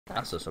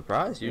That's a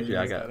surprise. Usually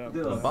I get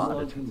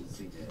bombarded.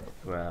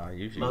 Well, I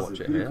usually watch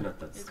it here.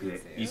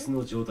 椅子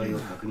の状態を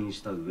確認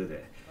した上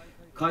で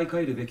買い替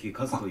えるべき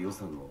数と予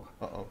算を。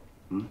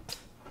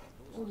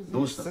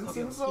どうした？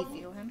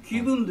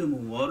気分で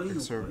も悪いのか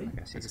い？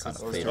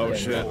 Oh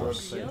shit.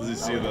 Does he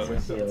see that?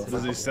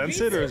 Does he sense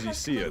it or does he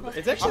see it?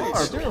 It's actually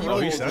Oh,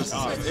 he senses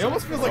it. It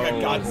almost feels like a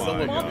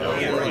Godzilla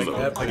movie.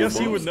 I guess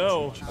he would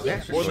know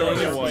more than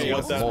anyone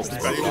what that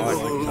spectrum is like.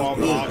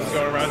 Calm off,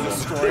 go around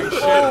destroying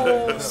shit.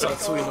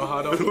 Satsui no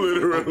Hado.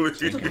 Literally.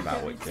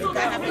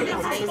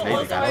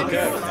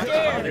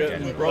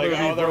 Like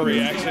all their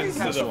reactions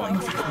to the. I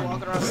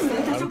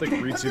don't think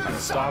Ritsu can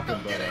stop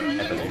him, but.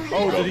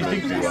 Oh, did he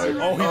think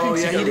this? Oh,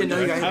 he didn't know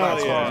you got hit by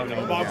a car. No,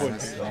 Bob would.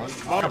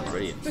 I'm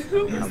brilliant. A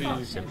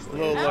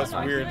little less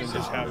weird than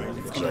just having.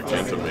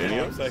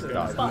 Mania?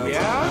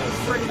 Yeah,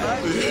 pretty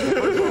much.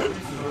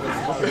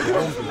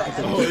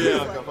 Oh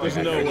yeah, there's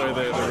no way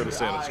they're going to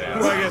stand a chance.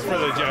 Well, I guess for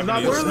the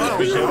Japanese.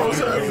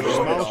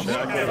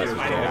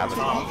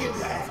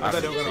 I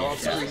thought they were going to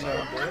off-screen that.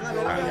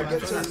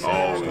 Oh,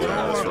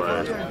 that's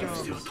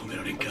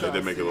right.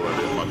 They make it look like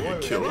they're about to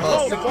get killed. Oh,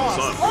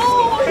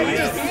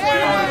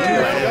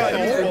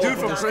 dude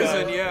from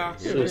prison, yeah.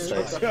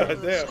 God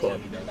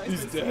damn.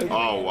 He's dead.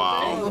 Oh,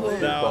 wow.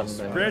 Now,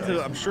 granted,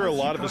 I'm sure a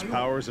lot of his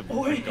powers have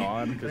been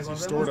gone because he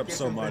stored up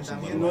so much.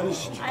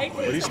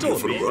 But he's still a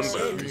beast.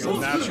 He's a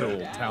natural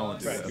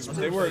talent.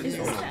 They were.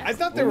 I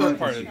thought they were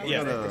part of.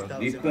 Yeah.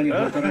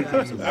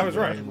 I was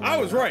right. I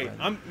was right.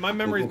 My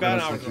memory's bad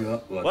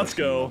now. Let's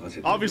go.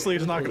 Obviously,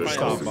 it's not going to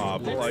stop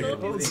Bob. But like,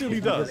 let's see what he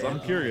does. I'm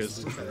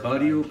curious.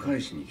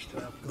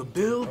 The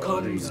bill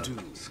comes due.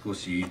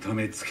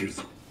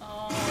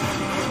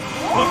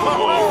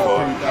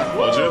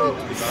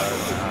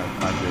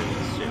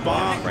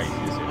 Bob.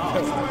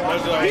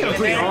 That's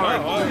pretty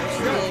hard.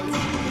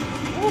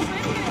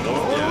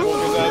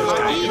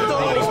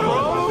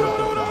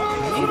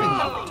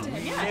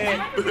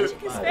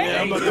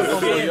 Yeah, I'm about to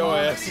fumble your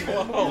ass. I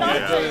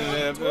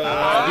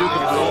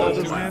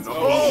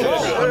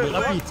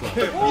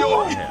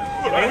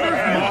wonder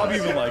if Mob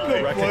even like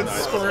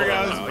recognized. I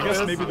guess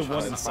maybe the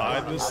one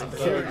inside this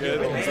kid.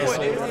 That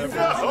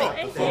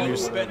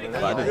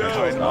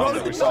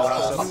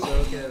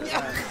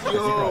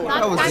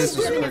was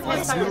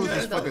disrespectful.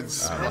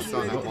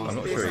 I'm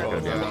not sure he's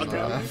going to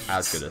be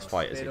as good as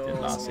fight as he did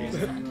last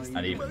season,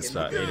 and even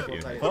certainly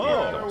if he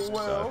lost.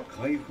 So.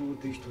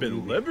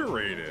 Been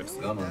liberated.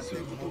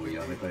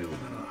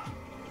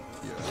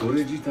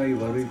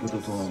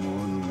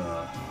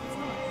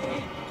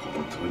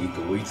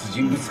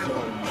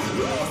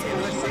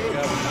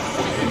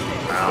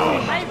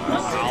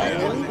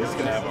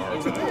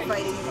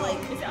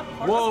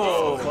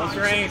 Whoa, close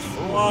range.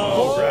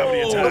 Whoa,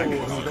 gravity attack.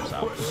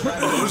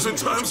 Losing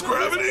times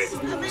gravity?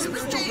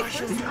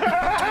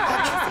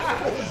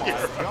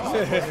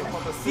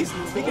 He's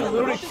taking a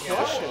little bit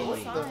concussion.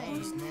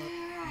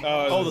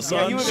 Oh, the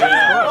sun.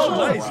 Yeah, Oh,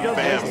 nice. Wait,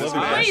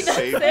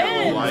 that's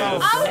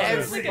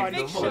it.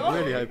 I'm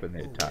really hoping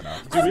they'd turn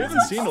up. Dude, we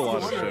haven't seen a lot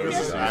of shows. This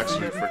is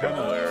actually freaking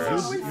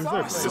hilarious.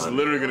 It's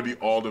literally going to be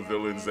all the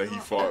villains that he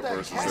fought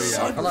versus his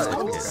I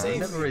like this kid. I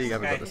never really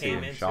ever got to see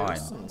him shine.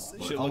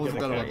 I almost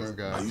forgot about those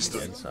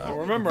guys. Well,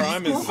 remember,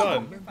 I'm his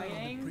son.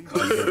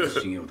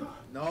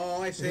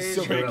 No, I say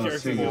So many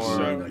characters in this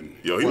show.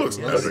 Yo, he looks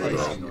epic though.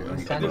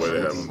 The way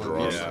they have him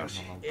draw. Yeah.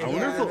 I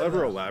wonder if they'll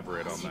ever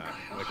elaborate on that,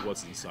 like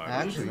what's inside.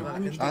 Actually,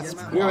 that's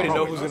We already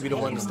know who's gonna be the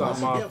one to stop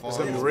Mob. It's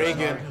gonna be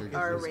Reagan.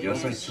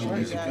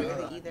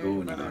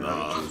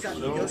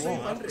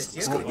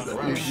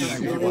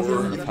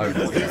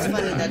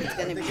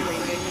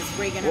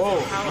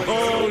 Whoa!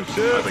 Oh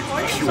shit!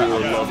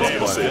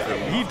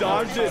 He He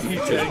dodged it. He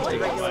tanked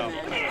it. Wow.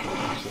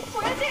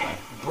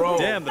 Bro,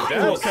 Damn, the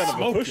dad's kind of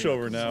a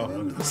pushover now.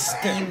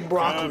 steamed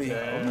broccoli.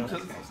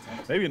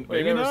 Maybe not.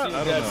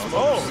 I don't know.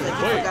 Oh,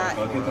 wait.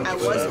 I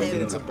was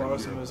him. To borrow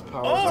some of his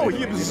power. Oh,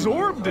 he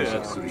absorbed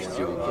it.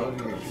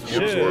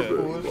 Shit.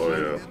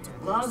 Oh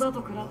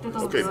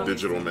yeah. Okay,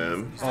 digital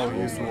man. oh,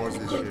 he used to watch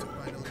this shit.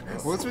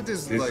 What's with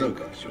this like?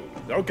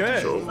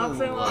 Okay.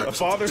 A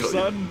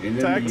father-son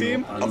tag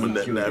team. I'm a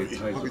net navvy.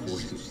 Fucking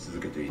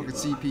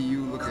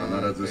CPU looking.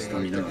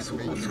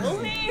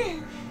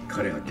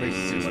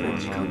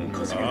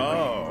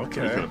 Oh,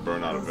 okay. He's gonna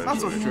burn out Not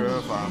so eventually. sure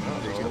if I'm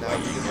taking that.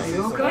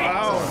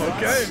 Wow,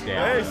 okay.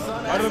 Hey,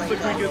 I don't think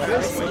we get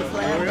this. Here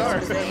we are.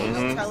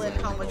 Tell him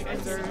how much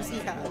reserves he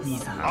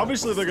has.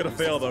 Obviously, they're gonna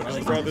fail though, because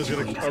the brother's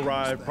gonna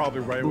arrive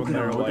probably right when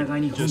they're like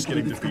just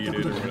getting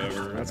defeated or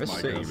whatever. That's This my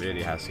city guess.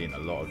 really has seen a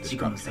lot of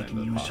destruction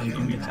in the past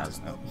few weeks,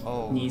 hasn't it?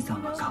 Oh. You guys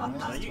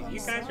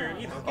are,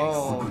 you know.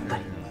 Oh.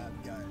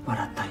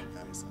 笑ったい。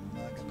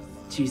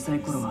小さい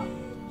頃は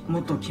も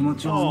っと気持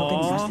ちを表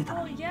に出してた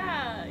のに。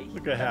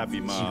 Look at happy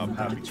mom,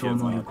 happy 超 kid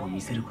能 mom. 力を見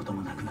せること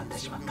もなくなって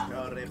しまった。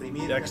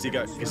 Yeah, because he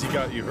got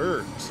you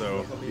hurt,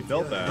 so he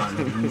felt that.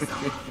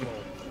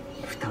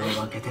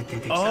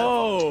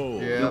 Oh!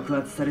 Yeah.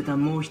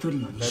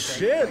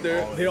 Shit,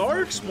 they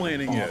are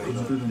explaining it.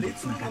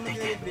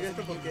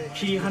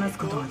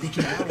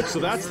 So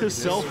that's his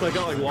self that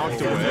got like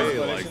locked away,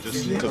 like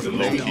just because it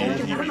low key.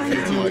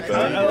 Like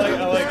that.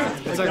 I like.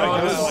 It's like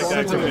I like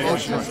that too.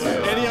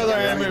 Any other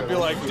anime would be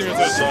like, dude,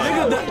 there's any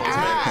other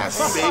anime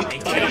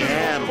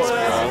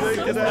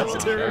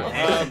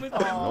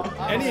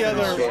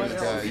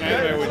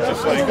would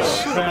just like put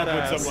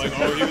some like,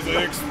 oh, he was an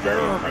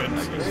experiment,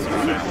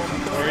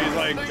 or he's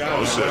like,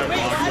 oh shit,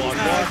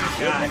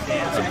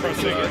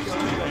 suppressing it.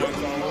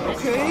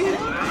 Okay.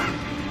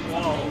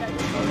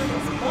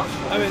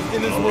 I mean,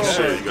 in this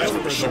world, you guys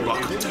were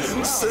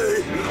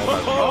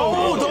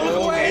oh, don't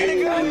look away,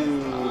 nigga!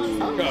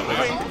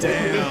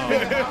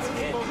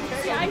 Damn.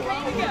 I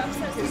kind of get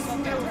obsessed with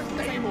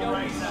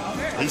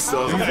He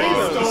still has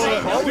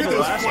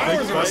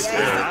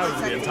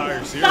the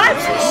entire series.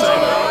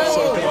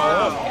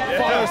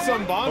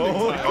 Father-son bonding.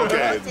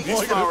 Okay,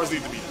 these flowers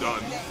need to be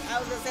done.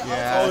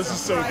 Yeah. Oh, this is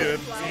so good.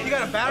 You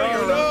got a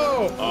battery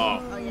around. Oh,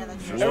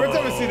 no. Every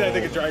time I see that, I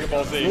think of Dragon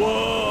Ball Z.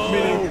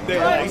 Meaning they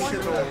like,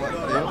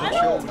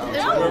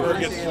 whoever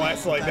gets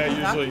flashed like that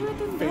usually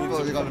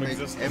fades from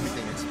existence.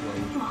 Everything explode.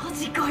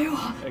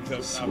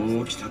 Except,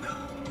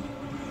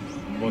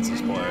 what's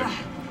his play?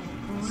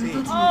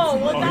 Oh,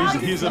 well,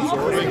 he's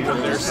absorbing what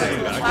they're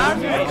saying back.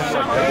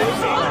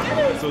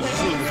 So is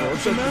this an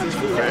absorption match?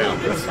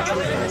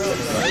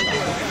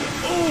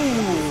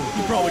 Ooh,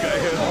 he probably got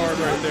hit hard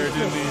right there,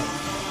 didn't he?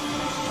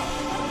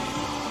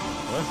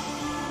 What?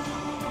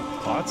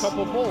 Pots?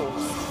 Couple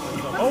bowls.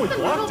 Oh, he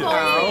blocked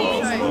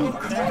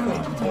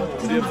it.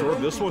 Did he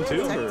absorb this one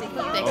too? Or?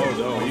 Oh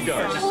no, he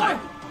got hit hard.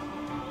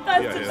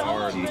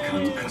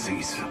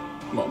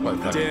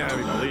 Damn,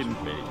 he's bleeding.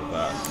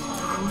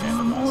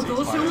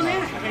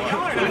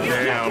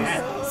 Damn.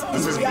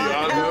 This is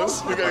beyond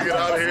this. We gotta get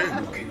out of here.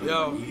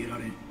 Yo. He's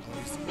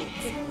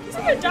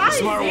gonna die.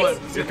 Smart one.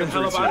 Here comes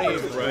Hell about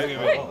it.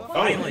 Right?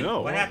 Oh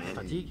no. What happened?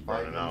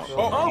 Fighting out.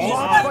 Oh, he's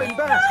fighting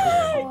back.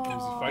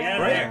 He's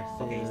fighting right?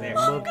 Okay, he's there.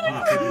 I'm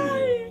gonna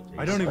cry.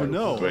 I don't even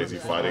know. Wait, is he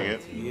fighting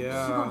it?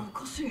 Yeah.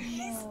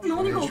 He's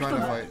trying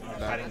to fight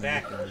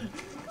back.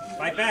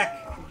 Fight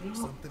back.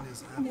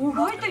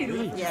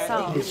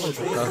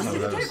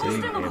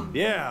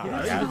 Yeah.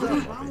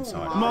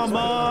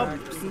 Mama.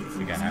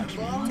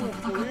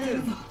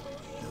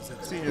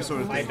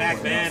 Fight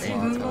back, man.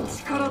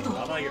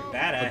 Although you're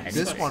bad at it.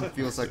 This one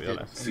feels like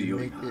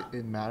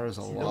it matters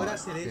a lot.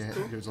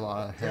 There's a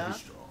lot of heavy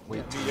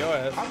weight to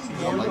it.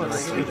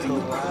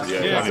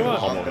 Yeah, come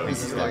on.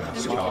 This is like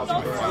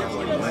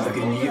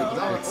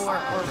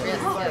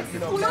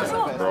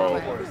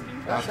Bro.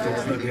 Oh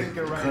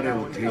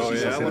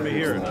yeah, let me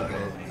hear it.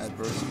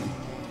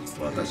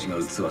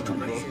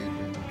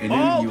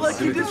 Oh, like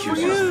he did for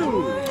you!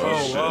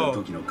 Oh, wow.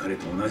 The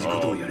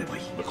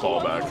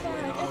callback.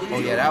 Oh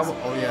yeah, that one.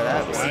 Oh yeah,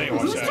 that I didn't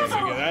watch that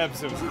again. That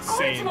episode was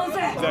insane.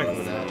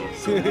 Exactly that.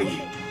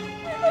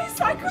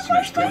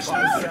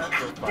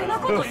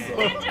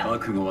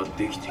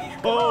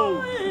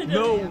 Oh,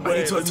 no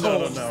way.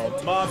 No.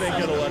 Bob ain't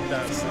gonna let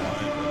that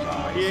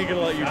slide. He ain't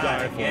gonna let you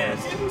die for him.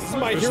 This is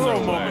my hero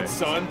moment,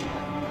 son.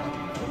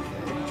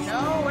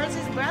 No, where's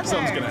his brother?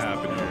 Something's gonna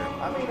happen here.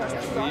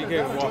 You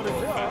can't walk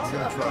over fast.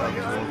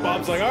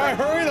 Bob's like, alright,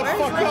 hurry the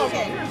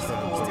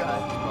fuck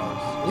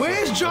up!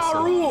 Where's Ja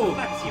Rule?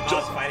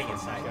 Boss fighting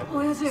inside.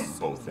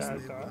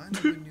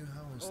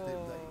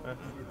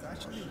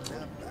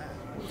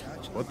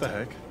 What the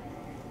heck?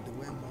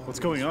 What's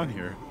going on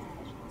here?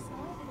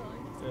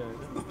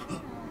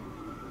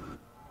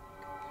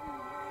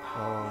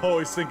 Oh,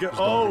 he's thinking.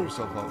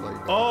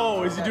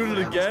 Oh, is he doing it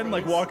again?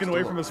 Like walking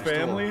away from his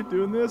family,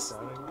 doing this?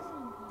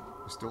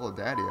 He's still a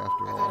daddy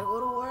after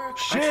all.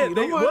 Shit!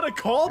 What a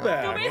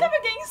callback! Don't we have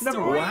a gang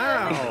story?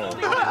 Wow!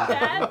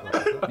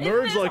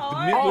 Nerds like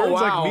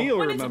me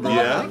will remember.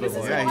 Yeah,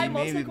 he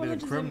may have been a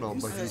criminal,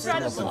 but he's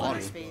still a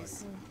body.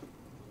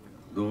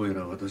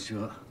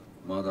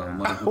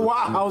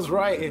 Wow, I was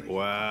right.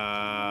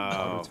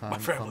 Wow. My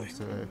family.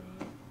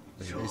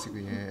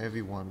 Basically,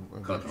 everyone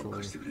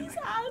eventually. He's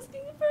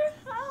asking for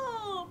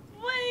help.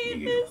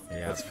 Wait, this is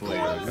that's fully.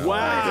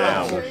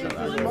 Wow! You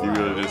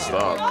really did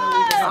stop.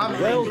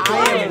 Well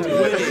done.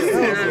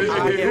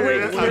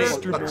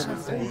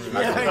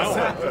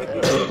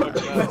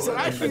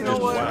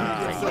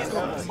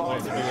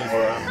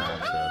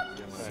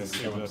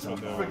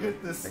 Forget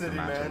this city,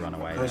 man.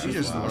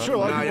 I'm sure a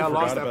lot of people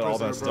forgot about all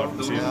that stuff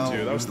from season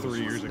 2. That was 3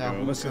 years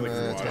ago. That's like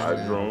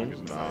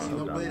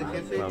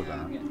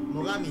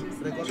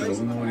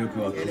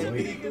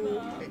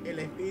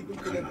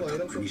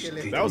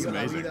that was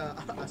amazing.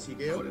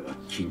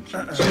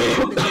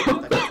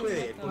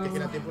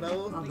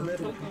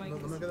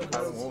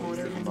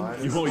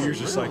 You won't use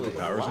your psychic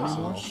powers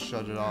anymore?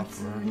 Shut it off,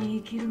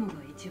 man.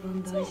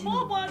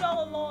 Mom wanted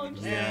all along.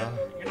 Yeah.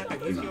 You're not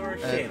gonna use your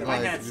shit.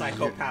 I got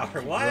psycho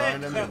power. What?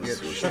 random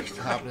shit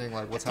happening,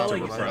 like what's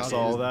happening right now. Press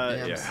all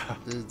that, Dams, yeah.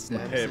 it's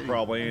Hey, it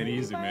probably ain't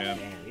easy, man.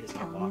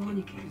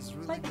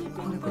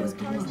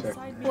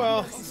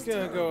 Well, he's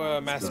gonna go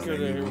massacre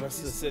the rest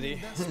of the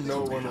city.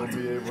 No one will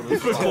be able to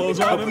Put clothes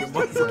on him.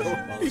 Put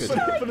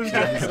his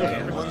jacket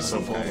on. It's a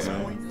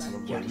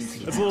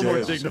little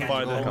more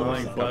dignified than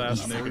lying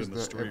butt-ass naked in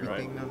the street,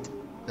 right?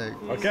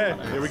 Okay,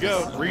 here we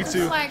go.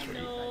 3-2.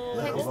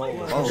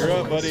 You're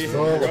up, buddy.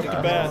 You're up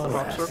to bat.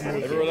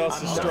 Everyone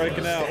else is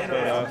striking out,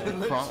 but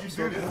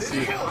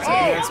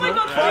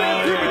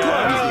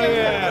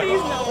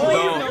Oh my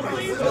god,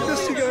 please no.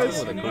 Just you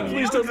guys,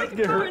 please don't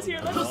get hurt.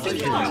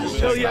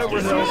 Hell yeah,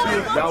 we're healthy.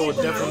 That would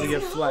definitely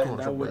get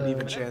flattened. I wouldn't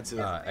even chance it.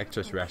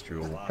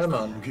 Extraterrestrial. Come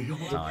on.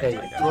 Hey.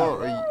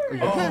 Well, are you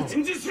pretty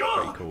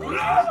cool.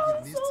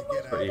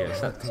 Pretty, yeah,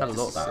 said a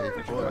lot about it.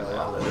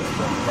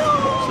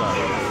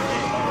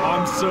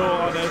 I'm so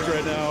on edge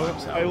right now.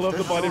 I love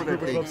the body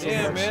improvement club so much.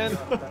 Yeah, man.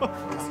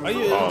 Are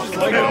you just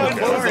like all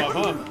clothes off,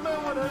 huh?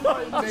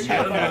 Body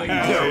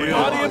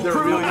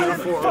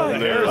improvement.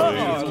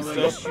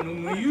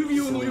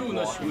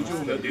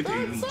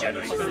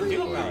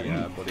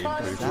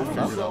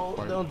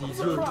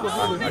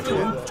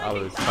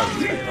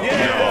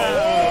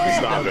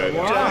 Stop it.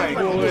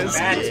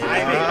 Bad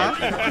timing.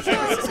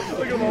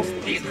 Look at them.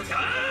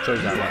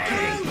 Shows that much.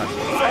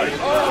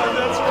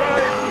 That's right.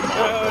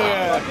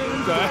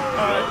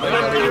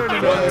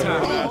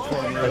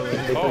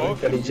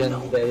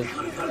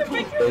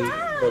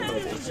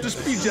 Just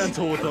be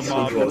gentle with them,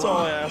 Mob. That's all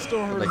I ask.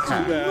 Don't hurt them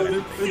too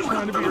bad. They're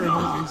trying to be your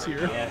homies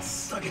here.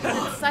 Yes.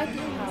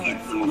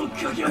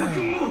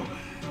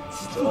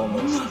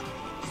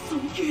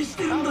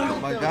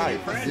 my guy?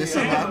 This is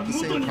not the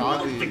same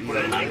copy.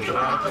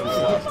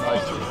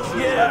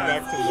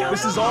 Yeah.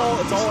 This is all.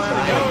 It's all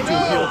adding up to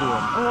appeal to him.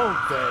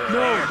 Oh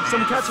no!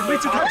 Someone catch him!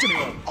 Wait to catch him!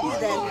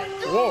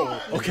 Whoa!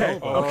 Okay.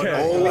 Okay. Oh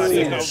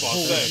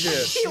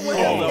shit!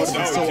 Oh no!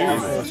 So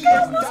awful.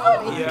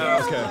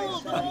 Yeah. Okay.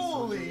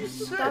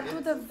 That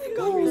would have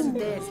been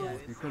dead.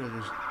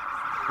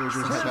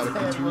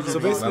 So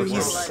basically,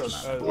 he's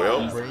it's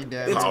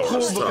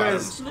cool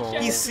because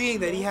he's seeing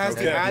that he has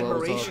the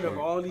admiration of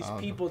all these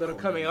people that are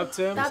coming up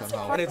to him,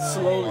 and it's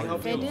slowly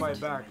helping him fight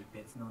back.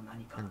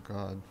 Thank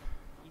God.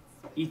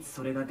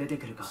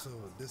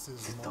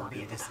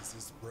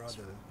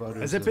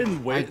 Has it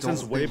been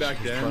since way back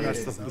then?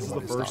 This is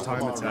the first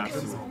time it's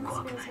happened.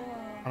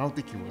 I don't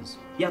think he was.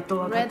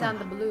 Red and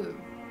the blue.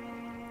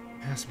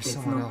 It has to be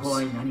someone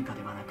else.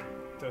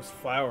 Those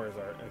flowers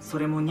are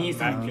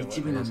immaculate.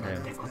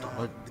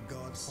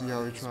 See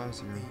how he tries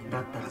here.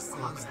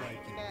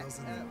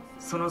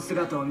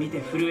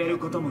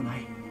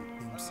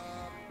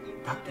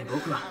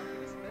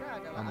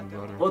 I'm a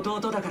brother.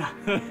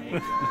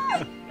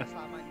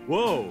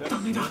 Whoa!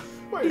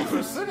 Wait,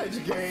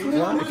 percentage game.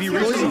 If he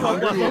reaches a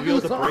hunger, he'll be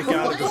able to break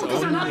out of his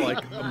own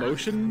like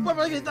emotion,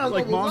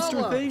 like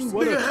monster thing.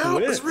 What a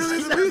twist! It's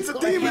really it's a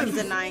demon.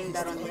 Denying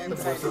that on the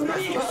inside.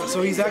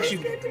 So he's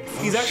actually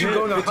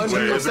going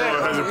 100%. Is it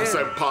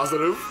 100%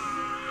 positive?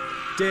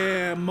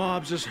 Damn,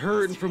 Mob's just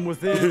hurting from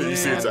within. You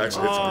see, it's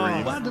actually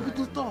green.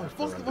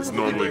 It's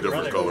normally a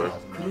different color.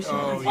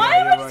 Why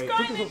am I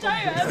describing the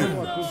entire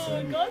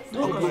episode? God's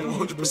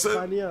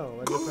 100%.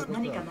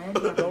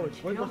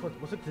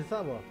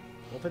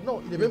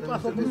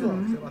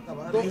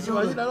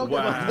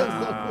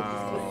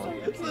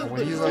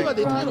 When he's like,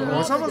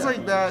 when someone's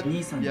like that,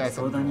 yeah,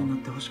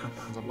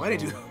 why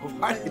did you?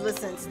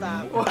 Listen,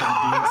 stop.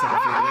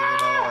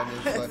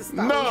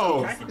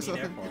 No!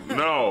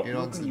 No! You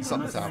know,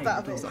 something's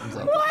happening. Something's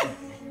up.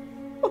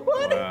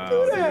 Why did you do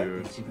that?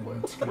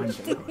 I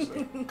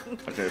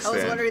can't I was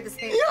stand. wondering the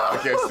same. I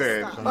can't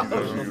stand.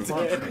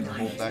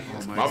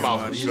 My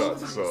mouth is shut,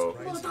 so.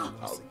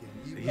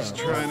 He's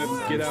trying to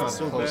get out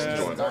so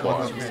bad.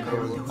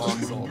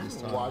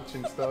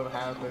 Watching stuff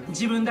happen.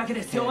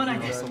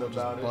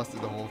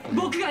 Busted the whole thing.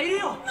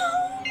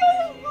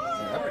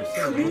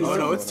 Oh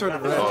no, it's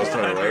turning red. Oh, it's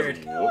turning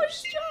red.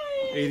 Whoops.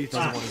 82.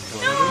 Damn!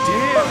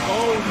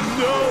 Oh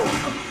no!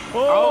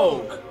 Oh!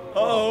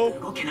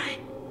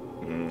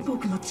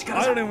 I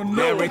don't even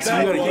know what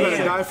that was. You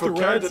gotta die for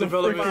character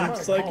development.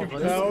 Psychic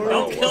power.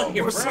 Don't kill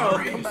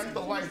yourself.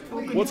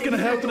 What's gonna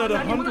happen at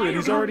 100?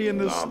 He's already in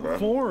this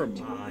form.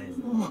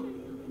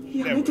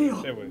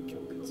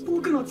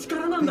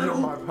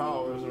 My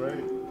powers,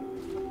 right?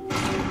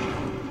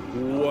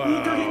 Wow.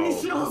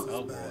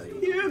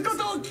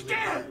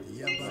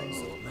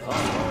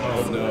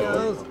 Oh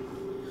no.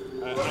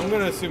 I'm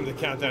gonna assume the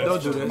countdown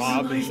is for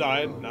Mob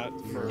inside, not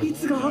for.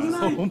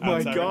 Oh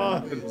my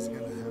god. You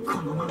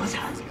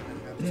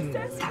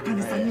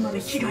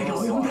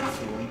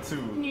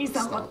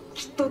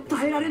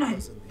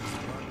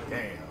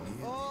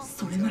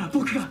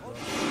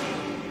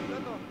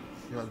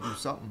gotta do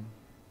something.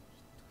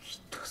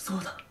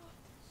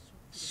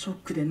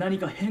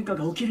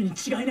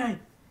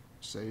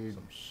 Say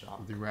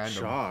the random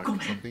Shock.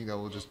 something that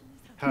will just.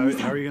 How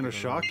are you gonna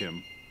shock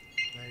him?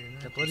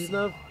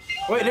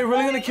 Wait, they're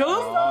really gonna kill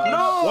him?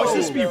 No! Watch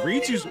this be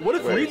Ritsu's. What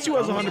if Ritsu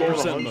has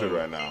 100% mode?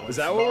 right now? Is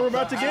that what we're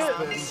about to get?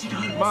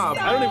 Mob.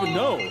 I don't even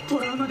know.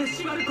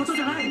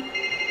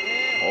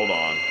 Hold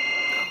on.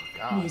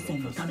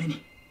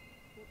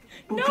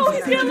 No,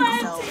 he's gonna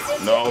land.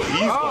 No, he's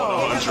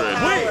going 100.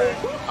 Wait!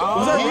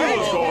 Was that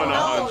He's going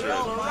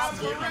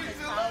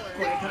 100.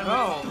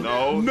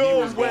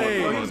 No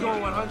way! He's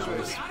going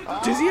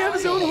 100. Does he have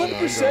his own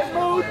 100%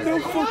 mode? No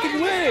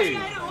fucking way!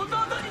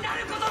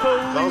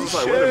 I was just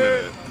like, wait a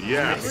minute.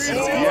 Yes.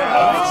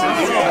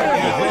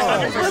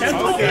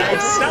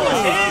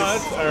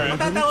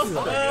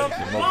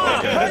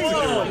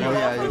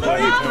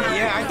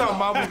 Yeah, I thought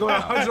Mob was going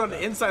 100 on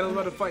the inside. I was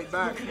about to fight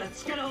back.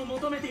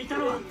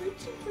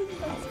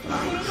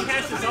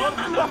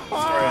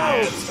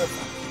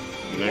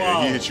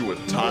 Nigga, he hit you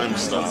with time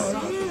stop.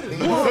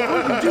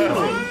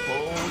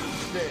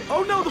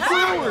 Oh no, the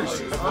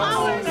flowers!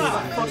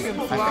 Fucking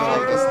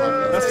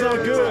flowers. That's not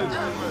good.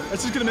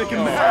 That's just gonna make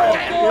him mad.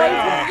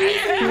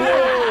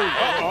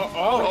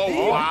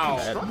 Oh, wow.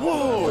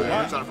 Whoa!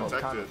 I'm trying to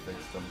protect it.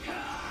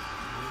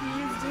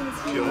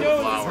 Kill the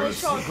flowers.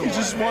 He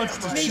just wants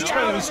to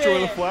try to destroy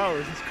the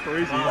flowers. It's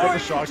crazy. He's like a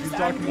shock. He's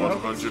talking about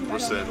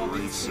 100%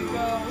 Ritsu.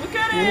 Look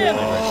at him.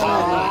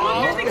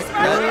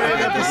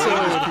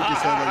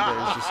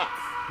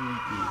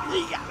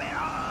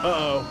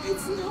 Uh-oh.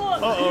 It's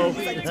not. Uh-oh.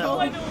 It's like, no,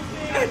 I don't.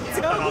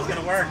 How's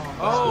gonna work?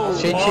 Oh,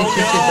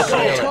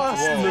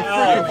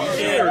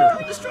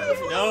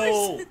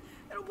 No.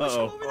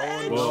 Uh-oh.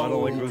 Well, I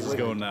don't like where this is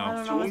going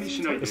now.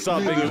 Stop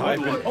being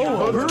hyping.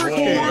 Oh, a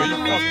hurricane!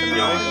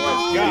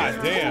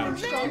 God damn.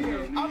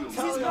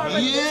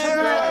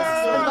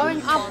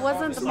 Going up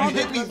wasn't the problem.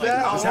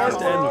 This has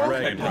to end with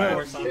Reagan, right?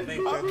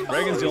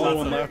 Reagan's the only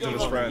one left of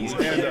his friends. And,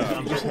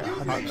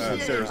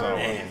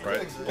 Sarazawa,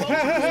 right?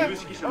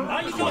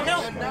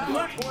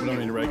 We don't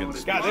need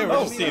Reagan's. God, they were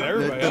just seeing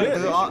everybody.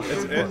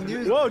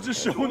 Whoa,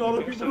 just showing all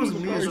the people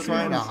who's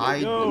trying to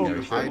hide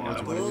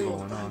what's really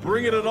going on.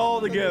 Bringing it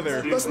all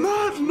together. That's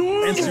not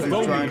normal. And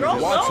Subomi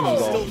watching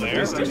them all.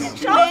 There.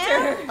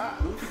 Shelter.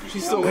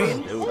 she's still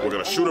waiting. We're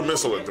gonna shoot a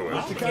missile into it.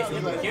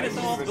 Get us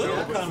all blue.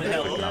 Come to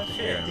hell.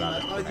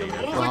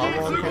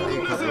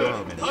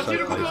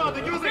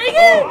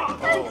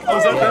 Oh,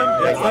 is that them?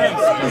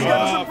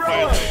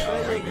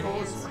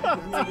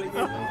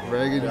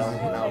 Reagan.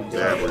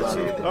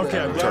 Okay,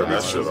 I'm Turn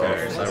that shit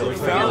off.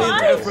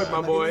 Valiant effort,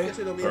 my boy.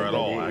 Or at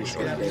all,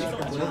 actually.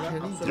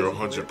 Your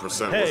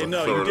 100% Hey, was a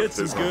no, third you get of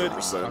some his good.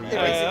 100%.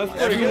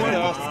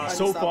 Everyone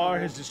so far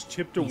has just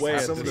chipped away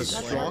at Some of the this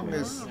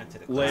strongest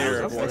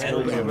layer of what's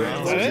holding him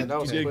down.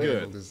 You did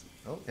good.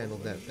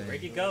 Handled that thing.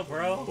 Where'd you go,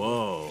 bro?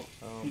 Whoa.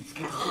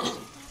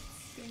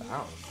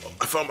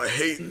 I found my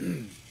hate.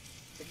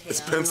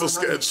 It's pencil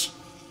sketch.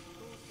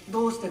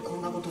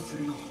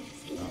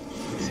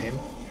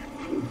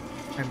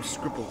 I'm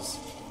Scribbles.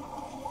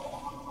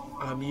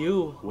 I'm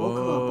you.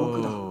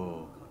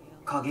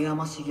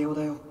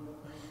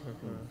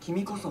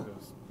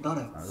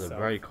 That's a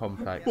very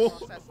complex. Fake.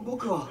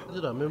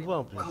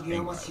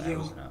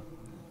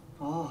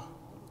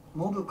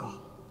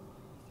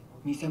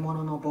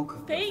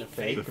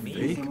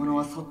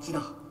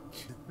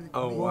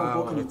 Oh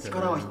wow.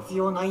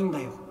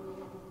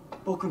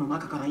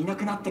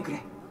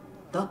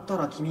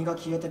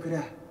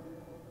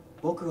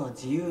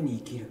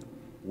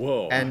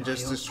 Whoa. And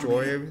just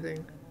destroy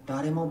everything?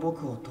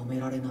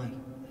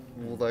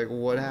 Well, like,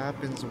 what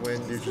happens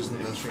when you're just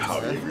in the street? How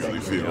he really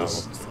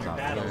feels.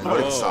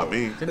 Nobody can stop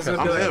me. It's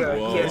gonna be like I'm a,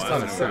 him. he has to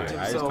But accept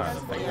that's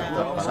himself.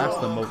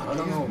 the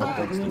mob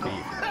wants to be.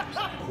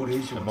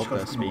 The mob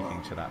that's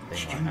speaking to that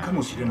thing right now.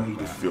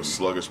 I feel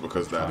sluggish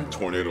because that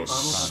tornado's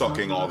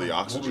sucking all the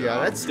oxygen. Yeah,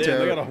 that's Damn,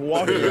 they gotta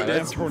walk through a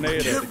damn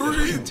tornado.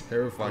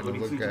 terrifying to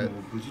look at.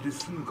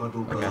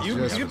 You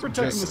can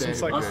protect him with some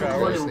psychic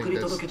powers.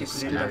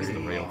 That's the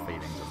real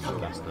feelings of mob.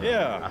 That's the,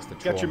 Yeah, that's the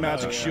got your trauma,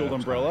 magic shield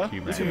umbrella.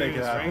 You can make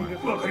it happen. the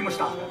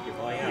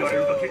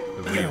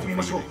real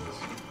feelings.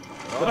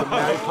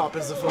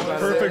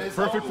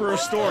 Perfect for a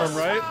storm,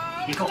 right?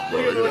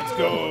 Let's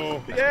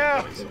go.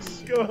 Yeah,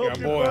 go help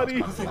your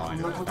buddy. That's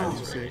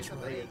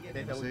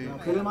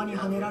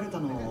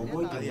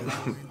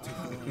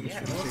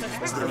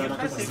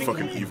the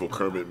fucking evil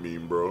Kermit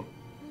meme, bro.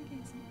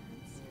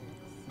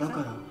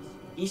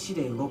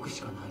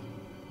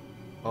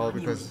 Oh,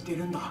 because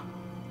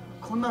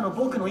こんなの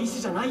僕の意思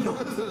じゃないよ。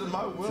つ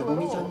ぼ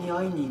みちゃんに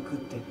会いに行くっ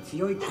て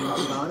強い気持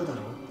ちがあるだ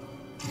ろう。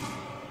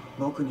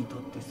僕にと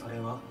ってそれ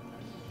は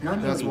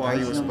何よ that's り why 大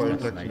he 事 was なもの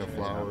だ。 protecting the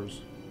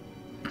flowers.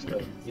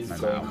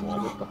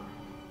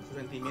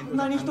 こん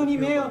なに人に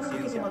迷惑か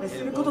けてまで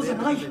することじゃ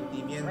ない。お前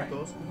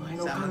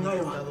の考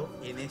えは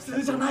普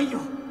通じゃないよ。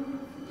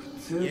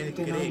普通っ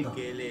てなんだ。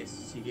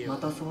ま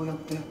たそうやっ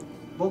て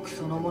僕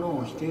そのもの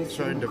を否定す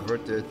る Trying to のか。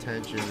 divert the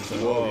attention.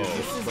 Whoa.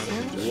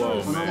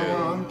 このまま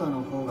あんた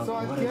の方が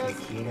壊れて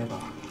消えれば、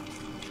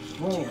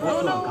もう僕は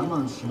我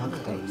慢しなく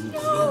ていい。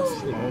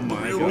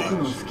僕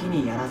の好き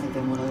にやらせて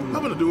もらえる。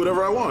 I'm gonna do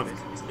whatever I want.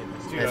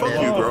 Fuck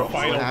you, bro.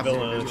 Final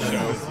villain of the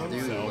show.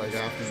 Dude, like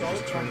after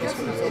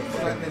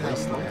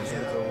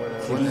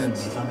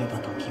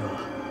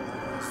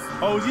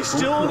Oh, he's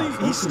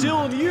still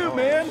on you,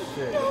 man.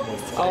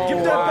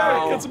 Give that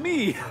back. That's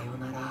me.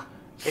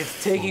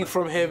 It's taking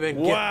from him and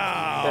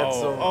wow. That's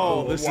so oh,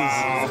 cool. this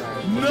wow.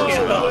 is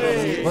no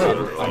way.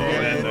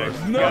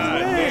 No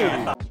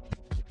way.